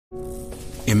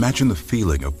Imagine the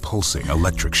feeling of pulsing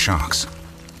electric shocks.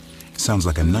 Sounds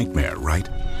like a nightmare, right?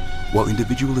 While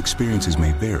individual experiences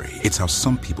may vary, it's how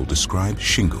some people describe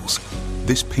shingles.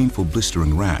 This painful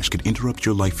blistering rash could interrupt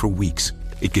your life for weeks.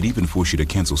 It could even force you to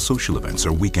cancel social events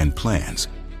or weekend plans.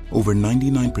 Over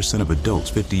 99% of adults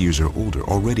 50 years or older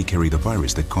already carry the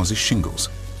virus that causes shingles.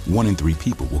 1 in 3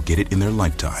 people will get it in their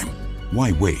lifetime.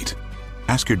 Why wait?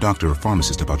 Ask your doctor or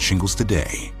pharmacist about shingles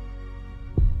today.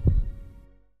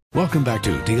 Welcome back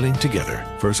to Dealing Together.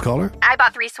 First caller? I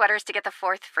bought 3 sweaters to get the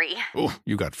 4th free. Oh,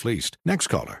 you got fleeced. Next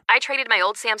caller? I traded my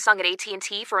old Samsung at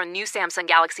AT&T for a new Samsung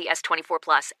Galaxy S24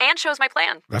 Plus and chose my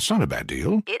plan. That's not a bad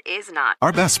deal. It is not.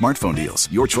 Our best smartphone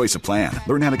deals. Your choice of plan.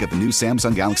 Learn how to get the new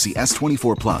Samsung Galaxy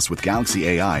S24 Plus with Galaxy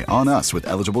AI on us with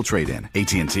eligible trade-in.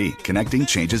 AT&T. Connecting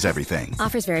changes everything.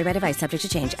 Offers vary by device. Subject to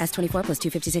change. S24 plus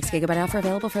 256GB offer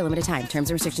available for a limited time. Terms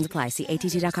and restrictions apply. See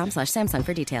att.com/Samsung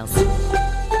for details.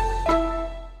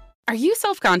 Are you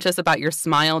self-conscious about your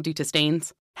smile due to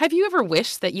stains? Have you ever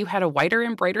wished that you had a whiter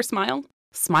and brighter smile?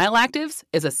 Smile Actives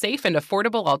is a safe and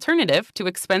affordable alternative to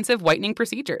expensive whitening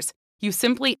procedures. You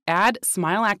simply add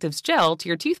Smile Actives gel to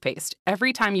your toothpaste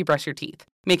every time you brush your teeth,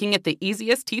 making it the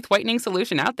easiest teeth whitening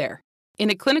solution out there. In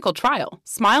a clinical trial,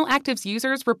 Smile Actives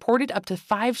users reported up to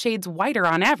 5 shades whiter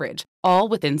on average, all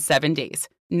within 7 days.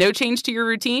 No change to your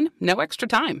routine, no extra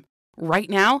time. Right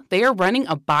now, they are running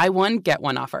a buy one, get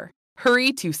one offer.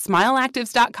 Hurry to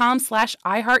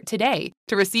smileactives.com/iHeart today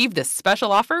to receive this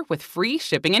special offer with free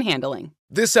shipping and handling.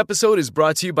 This episode is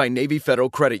brought to you by Navy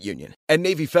Federal Credit Union. At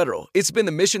Navy Federal, it's been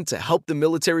the mission to help the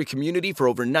military community for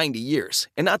over 90 years.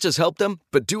 And not just help them,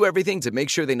 but do everything to make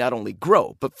sure they not only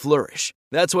grow, but flourish.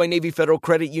 That's why Navy Federal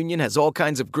Credit Union has all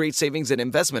kinds of great savings and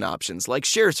investment options like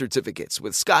share certificates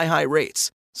with sky-high rates.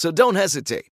 So don't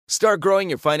hesitate. Start growing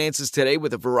your finances today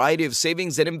with a variety of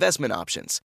savings and investment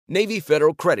options. Navy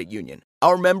Federal Credit Union.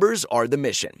 Our members are the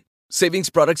mission. Savings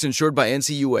products insured by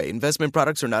NCUA. Investment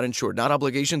products are not insured, not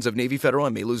obligations of Navy Federal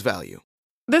and may lose value.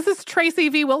 This is Tracy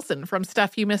V. Wilson from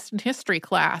Stuff You Missed in History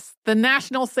class. The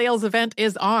national sales event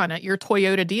is on at your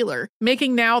Toyota dealer,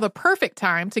 making now the perfect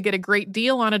time to get a great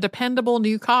deal on a dependable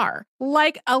new car.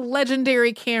 Like a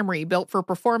legendary Camry built for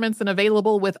performance and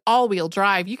available with all-wheel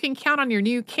drive, you can count on your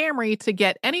new Camry to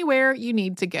get anywhere you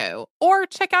need to go. Or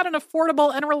check out an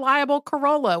affordable and reliable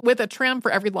Corolla with a trim for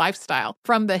every lifestyle.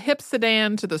 From the hip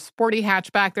sedan to the sporty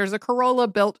hatchback, there's a Corolla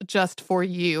built just for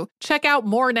you. Check out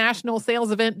more national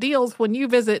sales event deals when you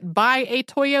visit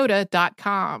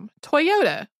buyatoyota.com.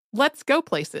 Toyota, let's go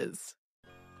places.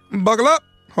 Buckle up.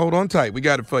 Hold on tight. We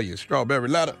got it for you. Strawberry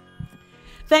letter.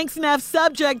 Thanks, Neff.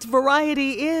 Subject,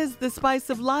 variety is the spice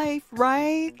of life,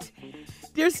 right?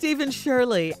 Dear Stephen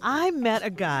Shirley, I met a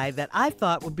guy that I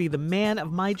thought would be the man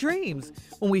of my dreams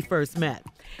when we first met.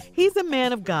 He's a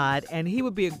man of God, and he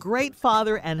would be a great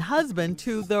father and husband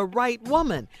to the right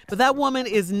woman. But that woman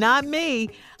is not me.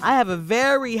 I have a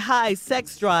very high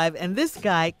sex drive, and this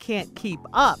guy can't keep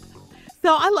up.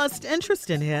 So I lost interest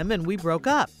in him, and we broke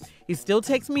up. He still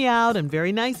takes me out on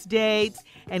very nice dates,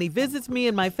 and he visits me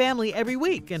and my family every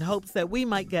week in hopes that we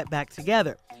might get back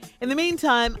together. In the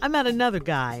meantime, I met another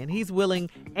guy, and he's willing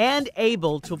and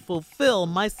able to fulfill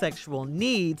my sexual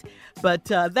needs, but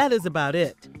that is about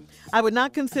it. I would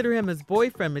not consider him as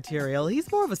boyfriend material. He's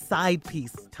more of a side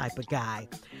piece type of guy.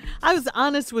 I was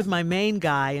honest with my main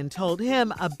guy and told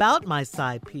him about my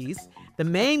side piece. The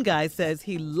main guy says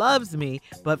he loves me,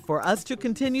 but for us to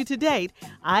continue to date,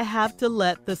 I have to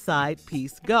let the side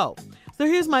piece go. So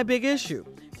here's my big issue.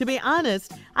 To be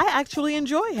honest, I actually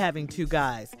enjoy having 2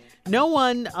 guys. No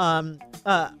one,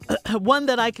 one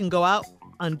that I can go out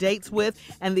on dates with,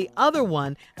 and the other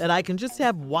one that I can just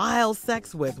have wild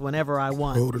sex with whenever I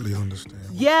want. Totally understand.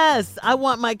 Yes, I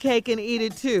want my cake and eat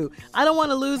it too. I don't want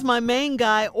to lose my main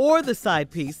guy or the side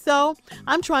piece, so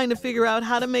I'm trying to figure out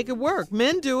how to make it work.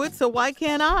 Men do it, so why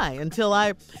can't I? Until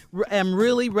I am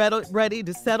really ready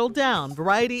to settle down.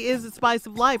 Variety is the spice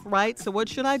of life, right? So what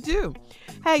should I do?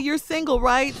 Hey, you're single,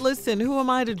 right? Listen, who am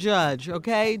I to judge,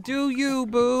 okay? Do you,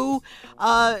 boo?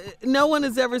 No one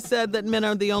has ever said that men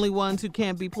are the only ones who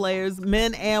can't be players.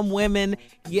 Men and women,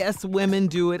 yes, women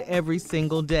do it every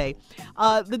single day.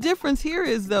 The difference here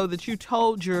is, though, that you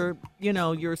told your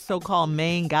so-called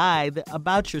main guy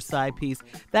about your side piece.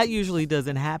 That usually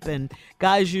doesn't happen.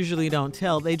 Guys usually don't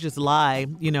tell. They just lie,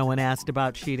 when asked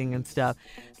about cheating and stuff.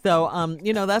 So,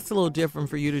 that's a little different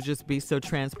for you to just be so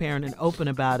transparent and open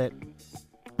about it.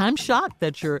 I'm shocked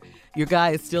that your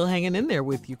guy is still hanging in there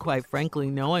with you, quite frankly,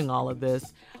 knowing all of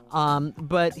this.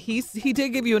 But he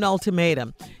did give you an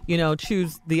ultimatum,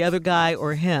 choose the other guy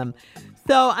or him.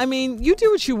 So, I mean, you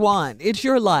do what you want. It's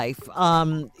your life.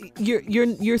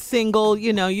 You're single.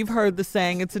 You know, you've heard the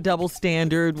saying, it's a double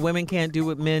standard. Women can't do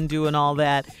what men do and all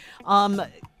that.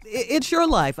 It's your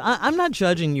life. I'm not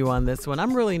judging you on this one.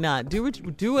 I'm really not.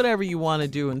 Do whatever you want to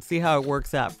do and see how it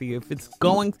works out for you. If it's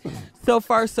going so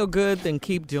far so good, then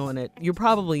keep doing it. You're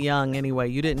probably young anyway.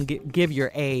 You didn't give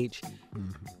your age.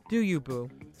 Do you, boo?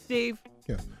 Steve?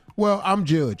 Yeah. Well, I'm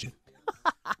judging.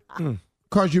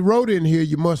 Because you wrote in here,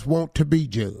 you must want to be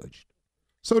judged.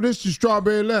 So this is the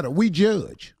Strawberry Letter. We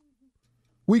judge.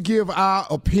 We give our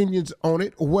opinions on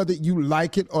it, whether you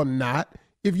like it or not.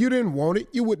 If you didn't want it,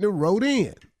 you wouldn't have wrote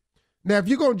in. Now, if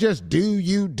you're going to just do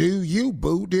you,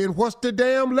 boo, then what's the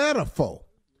damn letter for?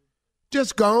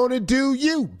 Just go on and do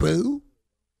you, boo.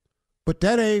 But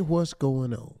that ain't what's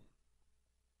going on.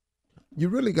 You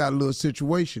really got a little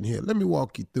situation here. Let me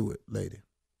walk you through it, lady.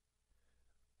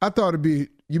 I thought it'd be,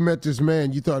 you met this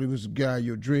man, you thought he was the guy of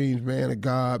your dreams, man of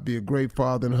God, be a great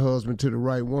father and husband to the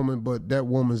right woman, but that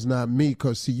woman's not me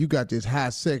because, see, you got this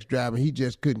high sex drive and he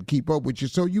just couldn't keep up with you,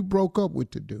 so you broke up with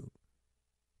the dude.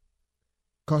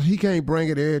 Because he can't bring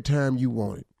it every time you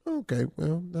want it. Okay,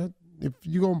 well, if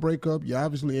you're going to break up, you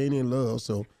obviously ain't in love,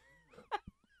 so,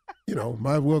 you know,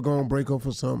 might as well go and break up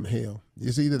for something, hell.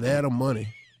 It's either that or money.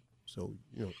 So,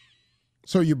 you know,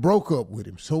 so you broke up with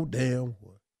him, so damn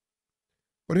what.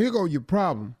 But here go your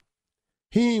problem.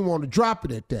 He ain't want to drop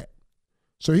it at that.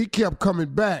 So he kept coming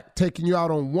back, taking you out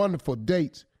on wonderful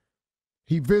dates.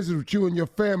 He visited with you and your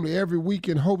family every week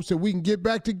in hopes that we can get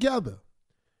back together.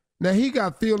 Now, he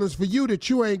got feelings for you that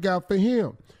you ain't got for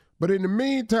him. But in the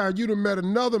meantime, you done met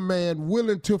another man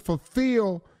willing to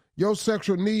fulfill your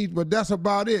sexual needs, but that's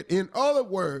about it. In other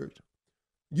words,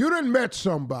 you done met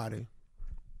somebody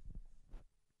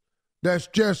that's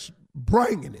just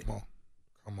bringing it.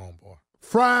 Come on, boy.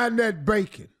 Frying that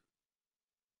bacon.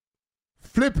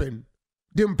 Flipping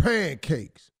them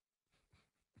pancakes.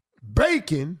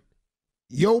 Baking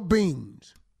your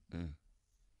beans.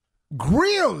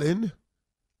 Grilling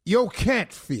your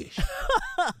catfish.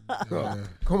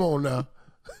 Come on now.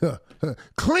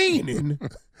 Cleaning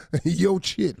your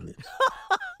chitlins.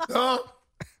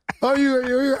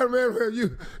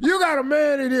 You got a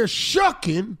man in here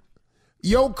shucking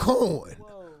your corn.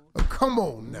 Come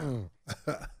on now.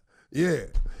 Yeah,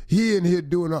 he in here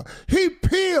doing all. He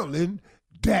peeling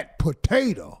that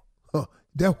potato.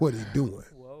 That's what he doing.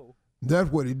 Whoa. That's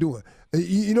what he doing.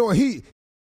 You know Yeah,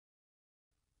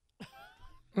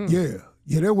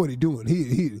 that's what he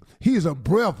doing. He's a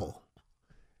Breville.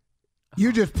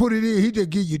 You just put it in, he just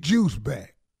give you juice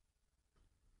back.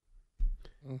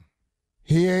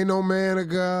 He ain't no man of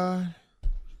God.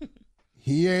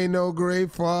 He ain't no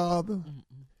great father.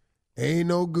 Ain't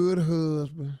no good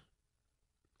husband.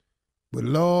 But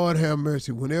Lord have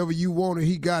mercy, whenever you want it,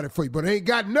 he got it for you. But ain't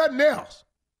got nothing else.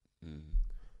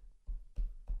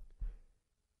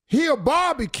 He'll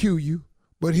barbecue you,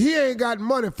 but he ain't got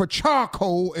money for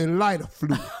charcoal and lighter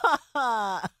fluid.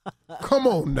 Come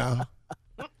on now.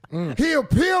 He'll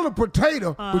peel the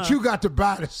potato, but you got to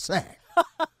buy the sack.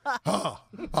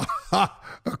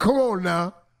 Come on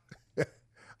now.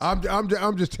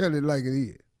 I'm just telling it like it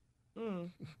is.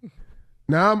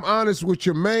 Now, I'm honest with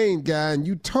your main guy, and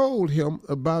you told him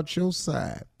about your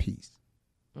side piece.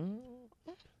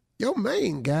 Your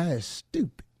main guy is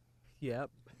stupid. Yep.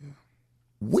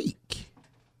 Weak.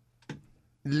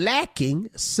 Lacking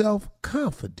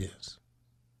self-confidence.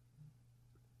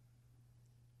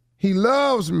 He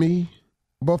loves me,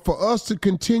 but for us to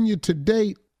continue to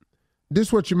date, this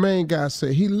is what your main guy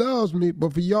said. He loves me,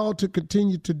 but for y'all to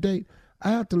continue to date, I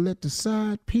have to let the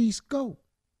side piece go.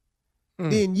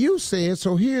 Then you said,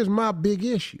 so here's my big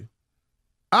issue.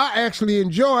 I actually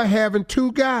enjoy having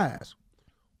two guys.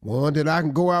 One that I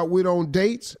can go out with on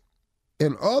dates,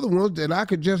 and other ones that I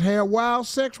could just have wild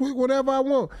sex with whenever I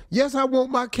want. Yes, I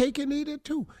want my cake and eat it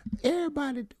too.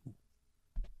 Everybody do.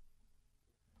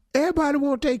 Everybody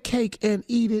want their cake and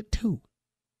eat it too.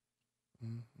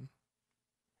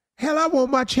 Hell, I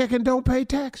want my check and don't pay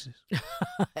taxes.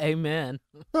 Amen.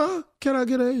 Huh? Can I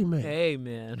get an amen?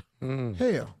 Amen.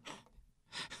 Hell.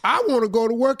 I want to go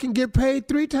to work and get paid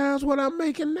 3 times what I'm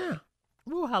making now.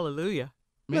 Ooh, hallelujah.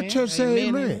 Let church say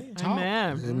amen.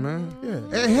 Amen. Amen.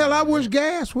 Yeah. And hell, I wish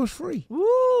gas was free.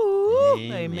 Ooh,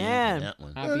 amen. You know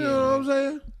what I'm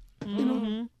saying? You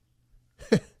know?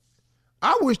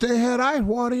 I wish they had ice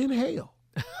water in hell.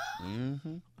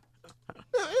 Come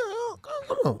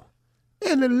on.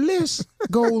 And the list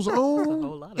goes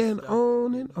on and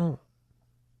on and on.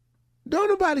 Don't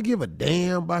nobody give a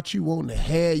damn about you wanting to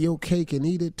have your cake and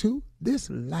eat it too. This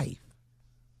life,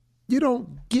 you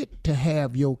don't get to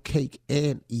have your cake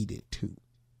and eat it too.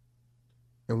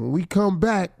 And when we come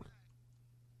back,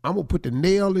 I'm going to put the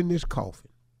nail in this coffin.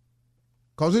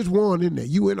 Because there's one in there.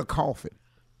 You in a coffin.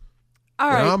 All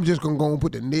right. And I'm just going to go and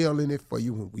put the nail in it for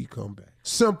you when we come back.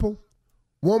 Simple.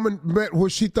 Woman met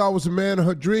what she thought was the man of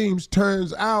her dreams.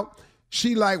 Turns out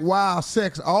she like wild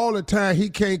sex all the time. He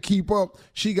can't keep up.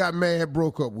 She got mad,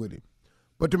 broke up with him.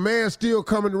 But the man's still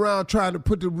coming around trying to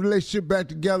put the relationship back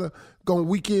together, going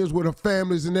weekends with her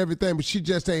families and everything, but she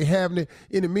just ain't having it.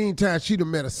 In the meantime, she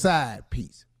done met a side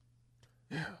piece.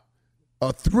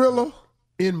 A thriller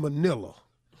in Manila.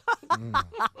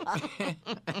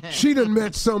 She done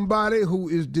met somebody who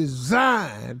is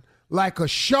designed like a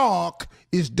shark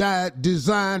is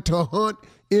designed to hunt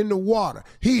in the water.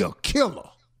 He a killer.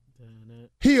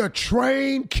 He a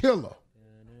trained killer.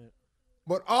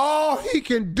 But all he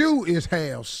can do is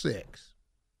have sex.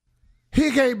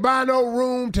 He can't buy no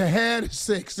room to have the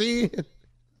sex in.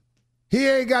 He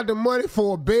ain't got the money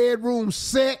for a bedroom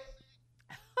set.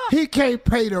 He can't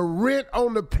pay the rent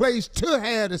on the place to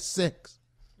have the sex.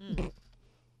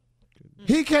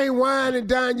 He can't wine and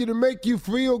dine you to make you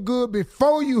feel good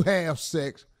before you have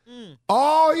sex.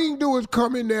 All he can do is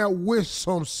come in there with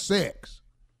some sex.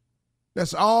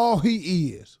 That's all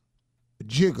he is. A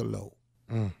gigolo.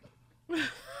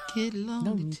 Get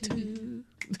along too.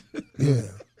 Yeah.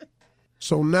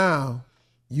 So now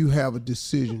you have a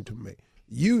decision to make.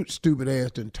 You stupid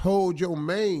ass done told your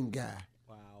main guy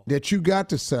that you got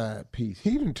the side piece.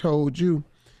 He done told you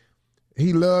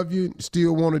he love you,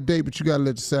 still want to date, but you got to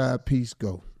let the side piece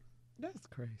go. That's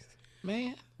crazy.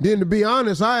 Man. Then to be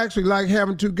honest, I actually like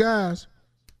having two guys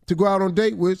to go out on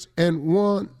date with and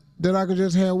one that I can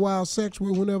just have wild sex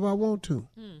with whenever I want to.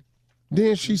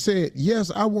 Then she said,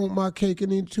 yes, I want my cake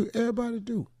and eat it too. Everybody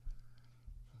do.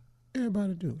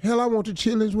 Everybody do. Hell, I want the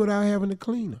chitlins without having to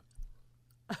clean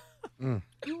her.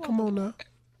 Come on now.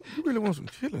 You really want some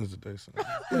chitlins today, son?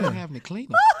 Without having to clean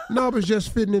them. No, but it's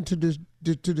just fitting into this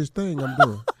thing I'm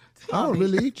doing. I don't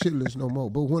really eat chitlins no more,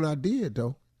 but when I did,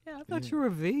 though. Yeah, I thought you were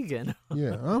a vegan.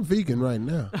 Yeah, I'm vegan right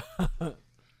now.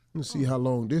 Let's see how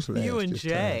long this lasts. You and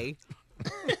Jay.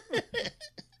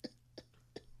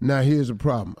 Now, here's the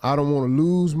problem. I don't want to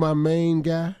lose my main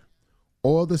guy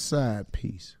or the side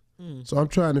piece. So I'm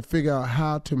trying to figure out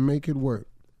how to make it work.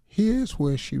 Here's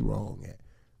where she wrong at.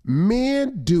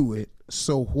 Men do it,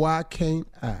 so why can't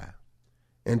I?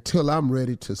 Until I'm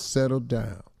ready to settle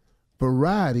down.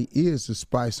 Variety is the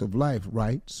spice of life,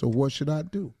 right? So what should I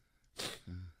do?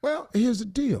 Well, here's the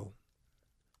deal.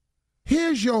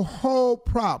 Here's your whole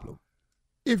problem.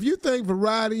 If you think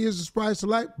variety is the spice of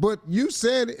life, but you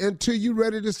said it until you're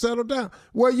ready to settle down.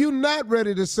 Well, you're not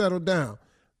ready to settle down.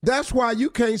 That's why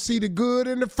you can't see the good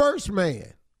in the first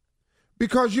man.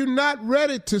 Because you're not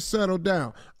ready to settle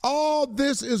down. All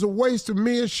this is a waste of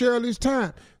me and Shirley's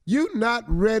time. You're not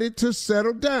ready to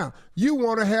settle down. You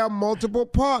want to have multiple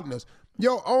partners.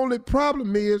 Your only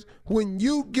problem is when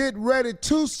you get ready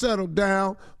to settle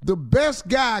down, the best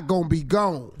guy gonna be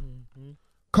gone.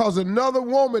 Because another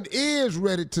woman is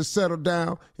ready to settle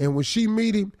down, and when she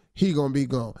meet him, he gonna be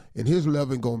gone. And his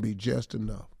loving gonna be just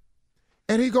enough.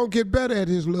 And he gonna get better at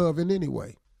his loving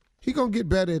anyway. He gonna get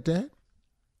better at that.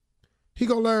 He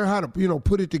gonna learn how to,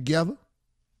 put it together.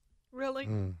 Really?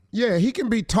 Yeah, he can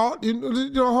be taught.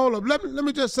 Hold up. Let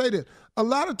me just say this. A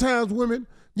lot of times women,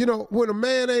 when a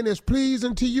man ain't as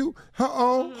pleasing to you,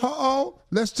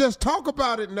 let's just talk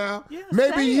about it now. Yeah,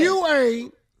 maybe you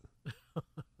ain't.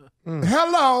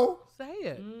 Hello. Say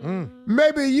it.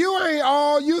 Maybe you ain't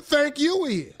all you think you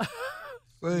is.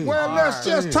 Well, let's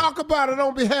just talk about it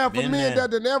on behalf of men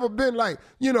that have never been like,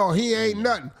 he ain't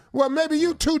nothing. Well, maybe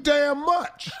you too damn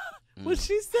much. Well,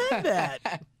 she said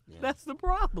that. That's the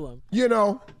problem.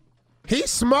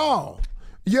 He's small.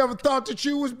 You ever thought that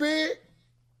you was big?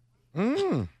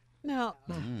 No.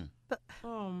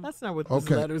 That's not what this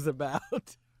letter's about.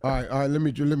 All right. Let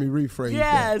me rephrase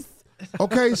yes. that.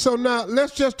 Okay, so now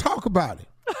let's just talk about it.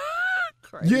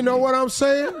 You know what I'm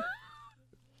saying?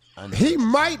 He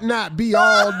might not be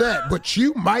all that, but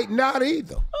you might not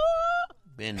either.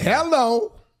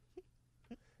 Hello.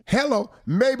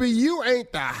 Maybe you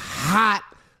ain't the hot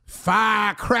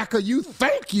firecracker you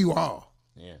think you are.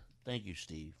 Yeah. Thank you,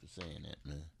 Steve, for saying that,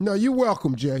 man. No, you're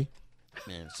welcome, Jay.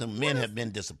 Man, some men have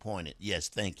been disappointed. Yes,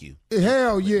 thank you.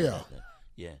 Hell yeah.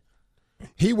 Yeah.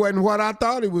 He wasn't what I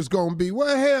thought he was going to be.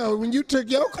 Well, hell, when you took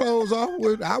your clothes off,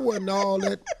 I wasn't all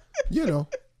that,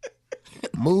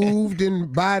 moved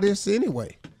and by this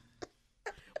anyway.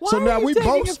 Why so now are you we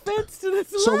taking both offense to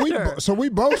this letter? So we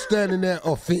both standing there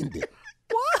offended.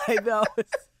 Why though?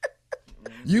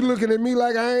 You looking at me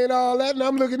like I ain't all that, and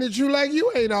I'm looking at you like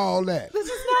you ain't all that. This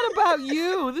is not about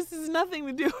you. This has nothing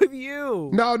to do with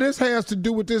you. No, this has to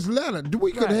do with this letter.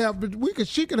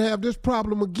 She could have this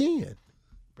problem again.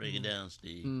 Break it down,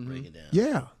 Steve. Break it down.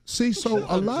 Yeah. See, so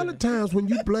a lot of times when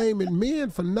you blaming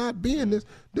men for not being this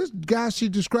guy she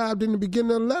described in the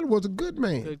beginning of the letter was a good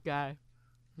man. Good guy.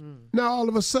 Now all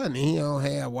of a sudden he don't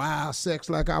have wild sex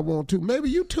like I want to. Maybe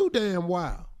you too damn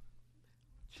wild.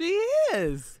 She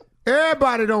is.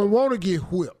 Everybody don't want to get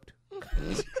whipped.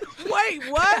 Wait,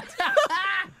 what?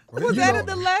 Was that in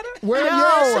the letter? Well, no.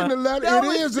 yes, in the letter.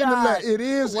 No, it is in the letter. It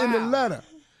is in the letter.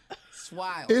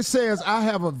 Wild. It says, I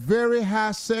have a very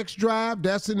high sex drive.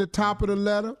 That's in the top of the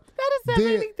letter. That doesn't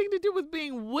have anything to do with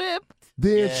being whipped.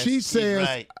 Then she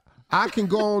says, I can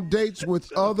go on dates with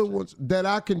other ones that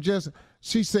I can just,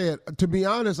 she said, to be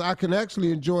honest, I can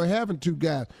actually enjoy having two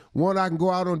guys. One I can go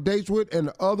out on dates with, and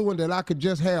the other one that I could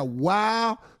just have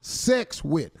wild sex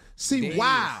with. See,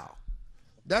 wild.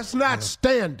 That's not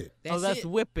standard. That's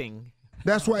whipping.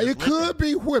 That's why it could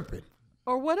be whipping.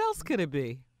 Or what else could it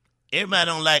be? Everybody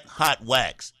don't like hot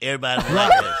wax. Everybody don't like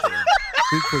that shit.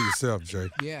 Speak for yourself, Jay.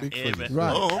 Yeah. Speak for yourself.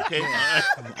 Right. Oh, okay.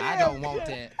 I don't want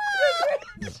that.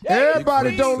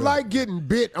 Everybody don't like getting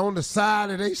bit on the side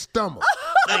of their stomach.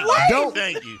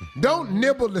 Thank you. Don't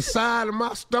nibble the side of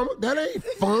my stomach. That ain't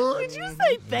fun. Did you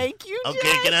say thank you, Okay,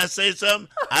 Jay? can I say something?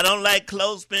 I don't like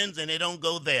clothespins, and they don't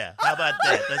go there. How about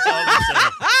that? That's all I'm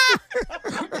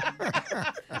saying.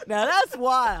 Now that's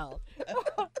wild.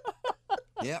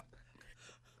 Yep.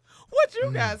 What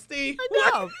you got, Steve?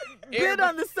 No, bit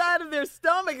on the side of their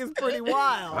stomach is pretty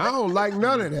wild. I don't like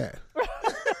none of that.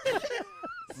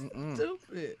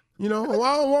 Stupid. You know,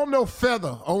 I don't want no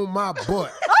feather on my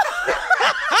butt.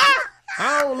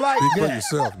 I don't like Speak for that.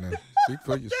 yourself now. Speak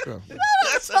for yourself.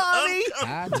 That's funny.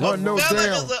 Want no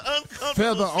damn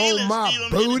feather on my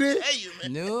booty.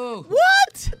 No.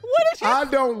 What? What did you? I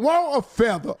don't want a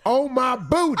feather on my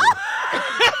booty.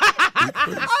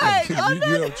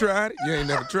 You ever tried it? You ain't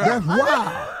never tried That's it.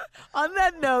 wild. On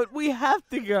that note, we have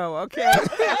to go, okay?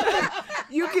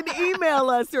 You can email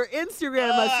us or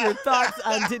Instagram us your thoughts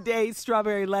on today's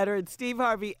Strawberry Letter at Steve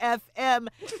Harvey FM.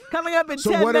 Coming up in 10 So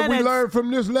minutes. what did we learn from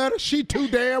this letter? She too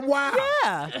damn wild.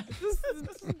 Yeah.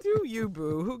 Do you,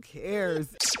 boo. Who cares?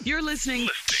 You're listening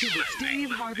to the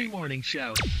Steve Harvey Morning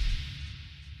Show.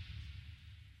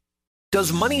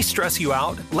 Does money stress you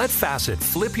out? Let Facet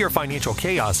flip your financial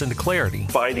chaos into clarity.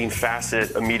 Finding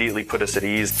Facet immediately put us at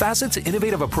ease. Facet's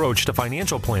innovative approach to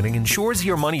financial planning ensures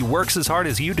your money works as hard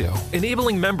as you do,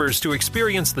 enabling members to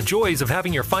experience the joys of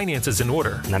having your finances in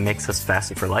order. And that makes us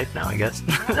Facet for life now, I guess.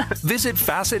 Visit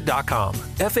Facet.com,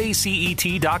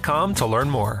 FACET.com to learn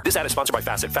more. This ad is sponsored by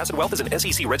Facet. Facet Wealth is an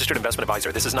SEC registered investment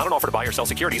advisor. This is not an offer to buy or sell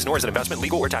securities, nor is it investment,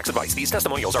 legal, or tax advice. These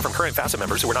testimonials are from current Facet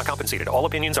members who are not compensated. All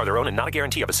opinions are their own and not a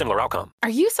guarantee of a similar outcome.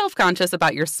 Are you self-conscious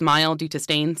about your smile due to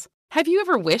stains? Have you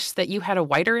ever wished that you had a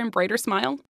whiter and brighter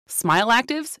smile? Smile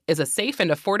Actives is a safe and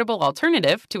affordable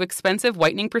alternative to expensive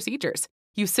whitening procedures.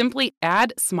 You simply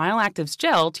add Smile Actives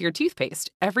gel to your toothpaste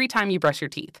every time you brush your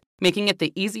teeth, making it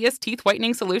the easiest teeth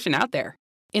whitening solution out there.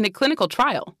 In a clinical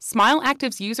trial, Smile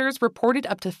Actives users reported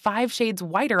up to 5 shades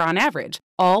whiter on average,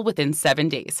 all within 7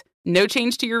 days. No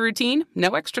change to your routine,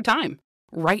 no extra time.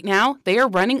 Right now, they are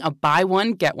running a buy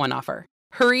one, get one offer.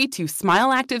 Hurry to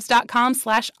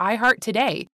smileactives.com/iHeart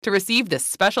today to receive this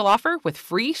special offer with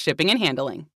free shipping and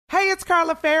handling. Hey, it's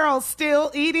Carla Farrell,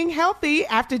 still eating healthy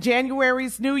after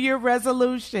January's New Year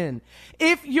resolution.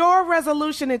 If your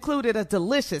resolution included a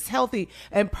delicious, healthy,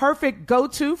 and perfect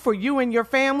go-to for you and your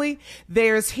family,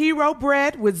 there's Hero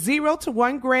Bread with 0 to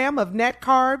 1 gram of net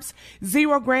carbs,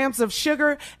 0 grams of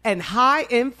sugar, and high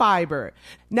in fiber.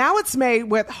 Now it's made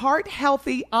with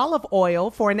heart-healthy olive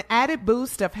oil for an added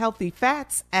boost of healthy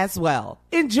fats as well.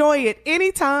 Enjoy it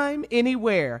anytime,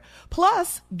 anywhere.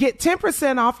 Plus, get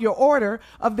 10% off your order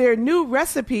of their new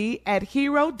recipe at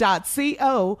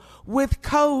hero.co with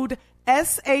code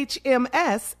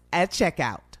SHMS at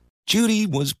checkout. Judy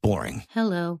was boring.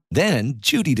 Hello. Then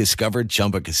Judy discovered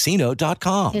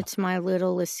ChumbaCasino.com. It's my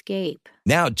little escape.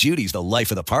 Now Judy's the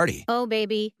life of the party. Oh,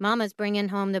 baby, mama's bringing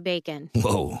home the bacon.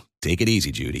 Whoa, take it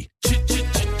easy, Judy.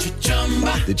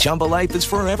 The Chumba life is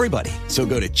for everybody. So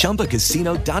go to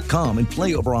ChumbaCasino.com and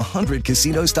play over 100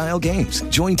 casino-style games.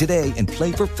 Join today and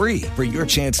play for free for your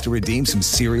chance to redeem some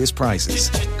serious prizes.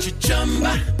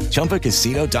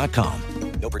 ChumbaCasino.com.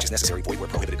 No purchase necessary. Void where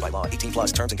prohibited by law. 18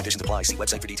 plus terms and conditions apply. See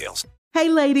website for details. Hey,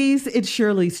 ladies, it's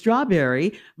Shirley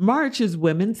Strawberry. March is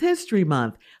Women's History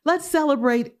Month. Let's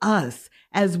celebrate us.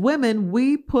 As women,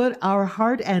 we put our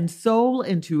heart and soul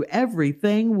into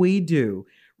everything we do.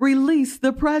 Release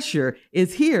the Pressure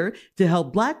is here to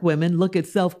help Black women look at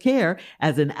self-care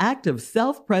as an act of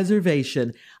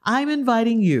self-preservation. I'm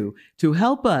inviting you to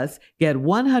help us get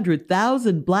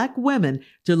 100,000 Black women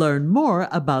to learn more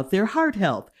about their heart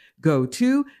health. Go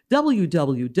to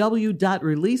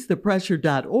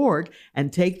www.releasethepressure.org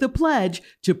and take the pledge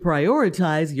to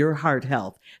prioritize your heart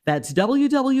health. That's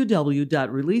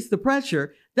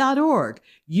www.releasethepressure.org.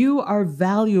 You are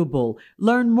valuable.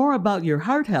 Learn more about your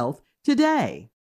heart health today.